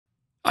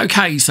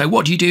Okay, so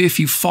what do you do if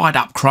you've fired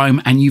up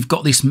Chrome and you've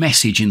got this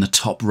message in the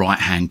top right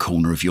hand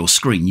corner of your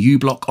screen?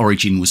 uBlock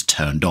Origin was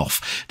turned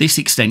off. This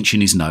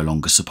extension is no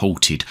longer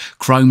supported.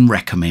 Chrome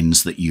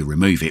recommends that you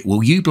remove it.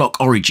 Well, uBlock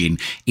Origin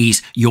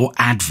is your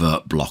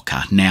advert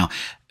blocker. Now,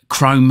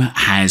 Chrome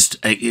has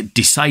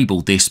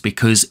disabled this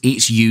because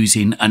it's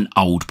using an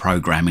old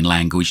programming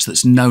language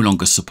that's no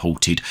longer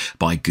supported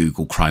by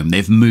Google Chrome.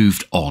 They've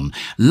moved on.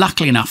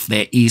 Luckily enough,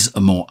 there is a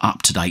more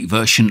up-to-date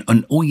version,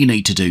 and all you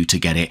need to do to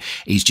get it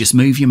is just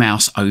move your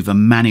mouse over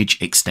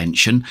Manage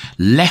Extension,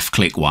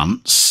 left-click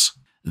once.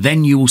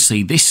 Then you will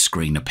see this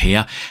screen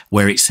appear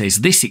where it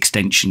says this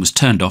extension was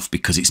turned off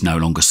because it's no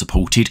longer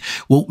supported.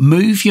 Well,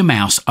 move your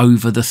mouse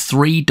over the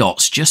three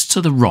dots just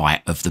to the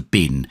right of the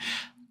bin.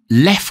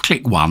 Left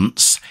click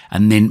once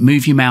and then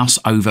move your mouse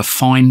over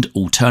Find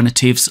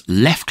Alternatives,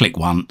 left click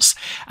once,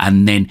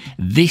 and then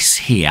this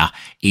here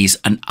is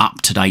an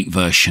up-to-date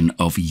version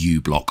of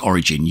uBlock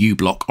Origin,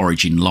 uBlock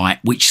Origin Lite,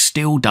 which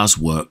still does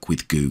work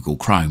with Google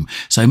Chrome.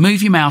 So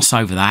move your mouse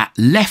over that,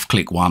 left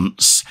click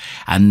once,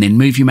 and then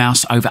move your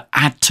mouse over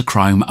Add to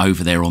Chrome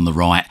over there on the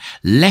right,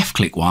 left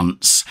click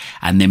once,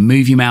 and then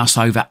move your mouse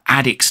over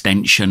Add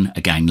Extension,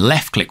 again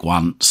left click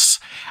once,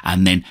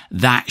 and then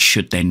that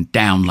should then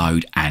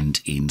download and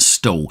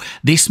install.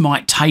 This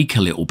might take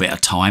a little bit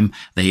of time.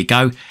 There you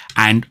go.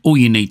 And all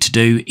you need to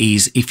do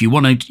is, if you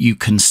want to, you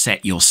can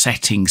set your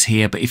settings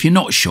here, but if you're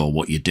not sure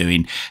what you're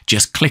doing,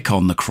 just click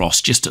on the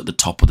cross just at the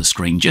top of the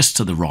screen, just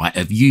to the right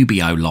of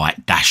UBO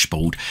Lite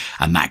dashboard,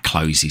 and that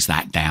closes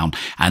that down.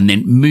 And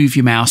then move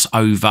your mouse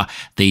over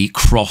the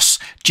cross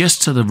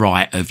just to the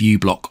right of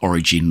uBlock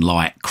Origin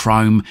Lite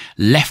Chrome,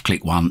 left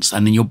click once,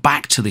 and then you're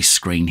back to this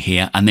screen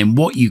here. And then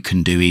what you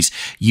can do is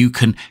you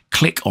can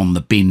click on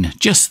the bin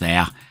just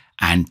there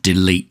and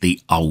delete the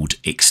old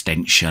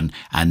extension,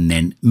 and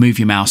then move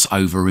your mouse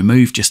over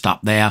Remove just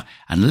up there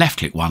and left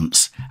click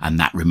once, and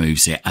that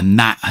removes it. And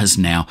that has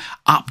now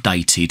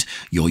updated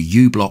your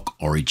uBlock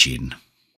Origin.